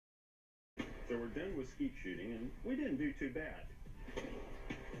So we're done with skeet shooting, and we didn't do too bad.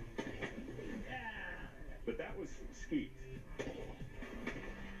 But that was skeet.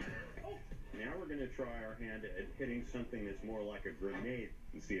 Now we're going to try our hand at hitting something that's more like a grenade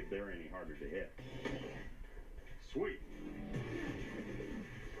and see if they're any harder to hit. Sweet.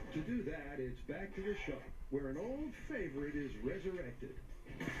 To do that, it's back to the shop, where an old favorite is resurrected.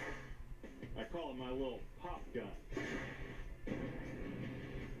 I call it my little pop gun.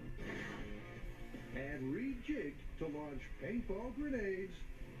 And rejigged to launch paintball grenades.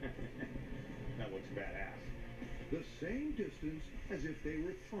 That looks badass. The same distance as if they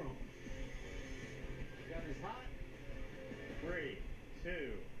were thrown. Gun is hot. 3,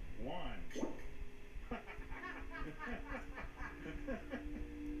 2, 1.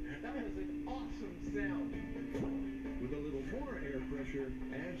 That was an awesome sound. With a little more air pressure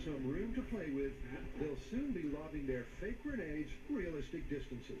and some room to play with, they'll soon be lobbing their fake grenades realistic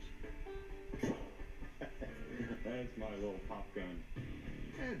distances. That's my little pop gun.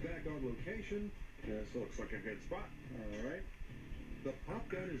 And back on location, This looks like a good spot. All right. the pop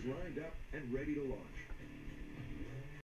gun is lined up and ready to launch.